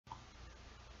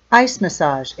Ice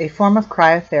massage, a form of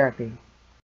cryotherapy.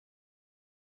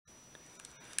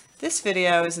 This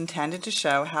video is intended to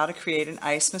show how to create an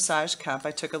ice massage cup.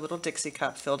 I took a little Dixie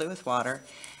cup, filled it with water,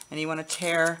 and you want to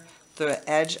tear the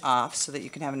edge off so that you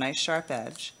can have a nice sharp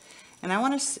edge. And I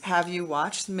want to have you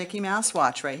watch the Mickey Mouse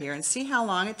watch right here and see how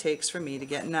long it takes for me to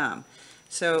get numb.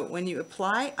 So when you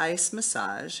apply ice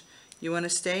massage, you want to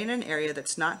stay in an area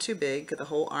that's not too big, because the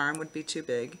whole arm would be too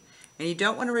big. And you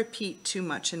don't want to repeat too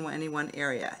much in any one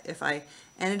area. If I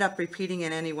ended up repeating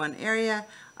in any one area,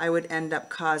 I would end up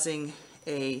causing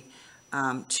a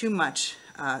too much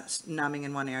numbing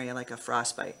in one area, like a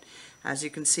frostbite. As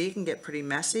you can see, it can get pretty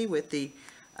messy with the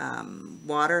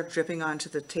water dripping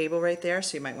onto the table right there,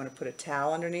 so you might want to put a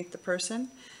towel underneath the person.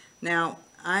 Now,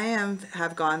 I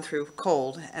have gone through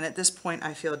cold, and at this point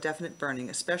I feel a definite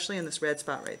burning, especially in this red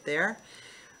spot right there.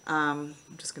 I'm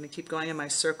just going to keep going in my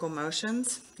circle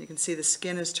motions. You can see the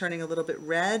skin is turning a little bit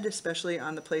red, especially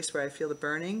on the place where I feel the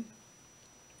burning.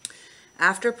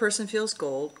 After a person feels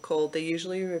cold, they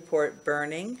usually report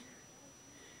burning,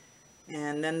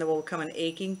 and then there will come an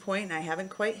aching point, and I haven't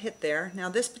quite hit there. Now,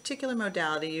 this particular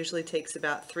modality usually takes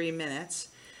about 3 minutes.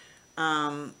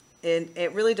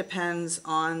 It really depends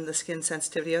on the skin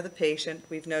sensitivity of the patient.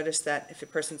 We've noticed that if a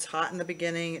person's hot in the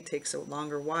beginning, it takes a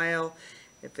longer while.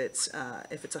 If it's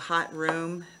a hot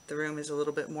room, the room is a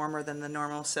little bit warmer than the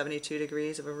normal 72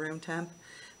 degrees of a room temp,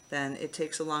 then it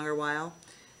takes a longer while.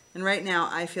 And right now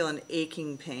I feel an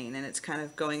aching pain, and it's kind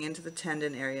of going into the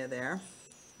tendon area there.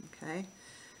 Okay,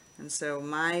 and so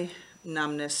my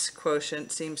numbness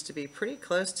quotient seems to be pretty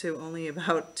close to only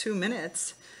about 2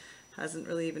 minutes. Hasn't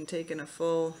really even taken a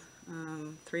full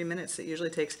 3 minutes it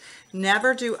usually takes.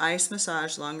 Never do ice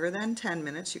massage longer than 10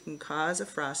 minutes. You can cause a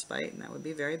frostbite, and that would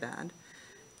be very bad.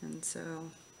 And so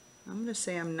I'm going to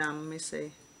say I'm numb. Let me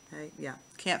see. Yeah,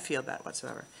 can't feel that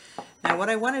whatsoever. Now what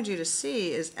I wanted you to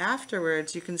see is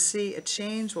afterwards you can see a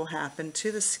change will happen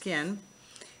to the skin.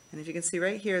 And if you can see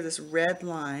right here, this red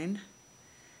line,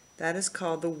 that is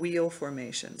called the wheal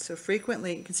formation. So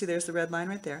frequently, you can see there's the red line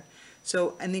right there.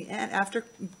 So in the end, after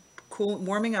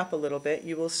warming up a little bit,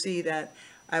 you will see that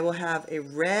I will have a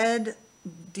red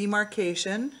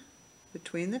demarcation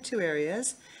between the two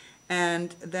areas,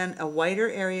 and then a whiter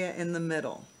area in the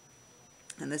middle.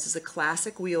 And this is a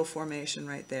classic wheal formation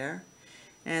right there.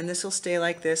 And this will stay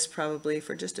like this probably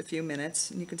for just a few minutes.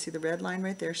 And you can see the red line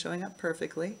right there showing up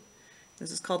perfectly.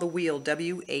 This is called the wheal,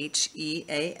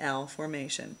 W-H-E-A-L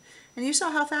formation. And you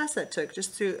saw how fast that took,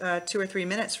 just 2 or 3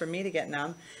 minutes for me to get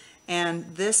numb.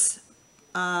 And this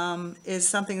is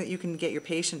something that you can get your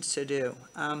patients to do.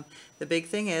 The big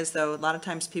thing is, though, a lot of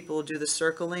times people will do the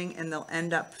circling and they'll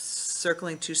end up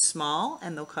circling too small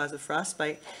and they'll cause a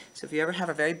frostbite. So if you ever have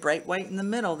a very bright white in the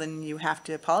middle, then you have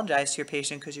to apologize to your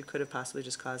patient, because you could have possibly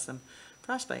just caused them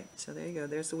frostbite. So there you go,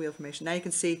 there's the wheal formation. Now you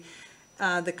can see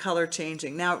the color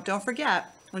changing. Now don't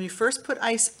forget, when you first put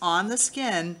ice on the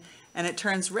skin and it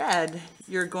turns red,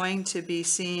 you're going to be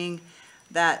seeing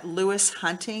that Lewis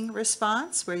hunting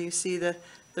response where you see the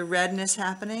redness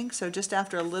happening. So just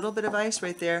after a little bit of ice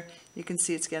right there, you can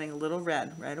see it's getting a little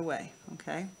red right away.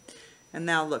 Okay, and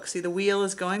now look, see the wheal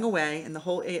is going away and the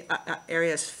whole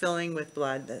area is filling with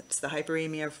blood. That's the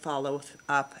hyperemia follow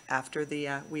up after the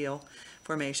wheal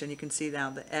formation. You can see now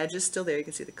the edge is still there. You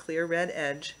can see the clear red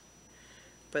edge,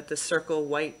 but the circle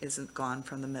white isn't gone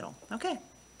from the middle. Okay.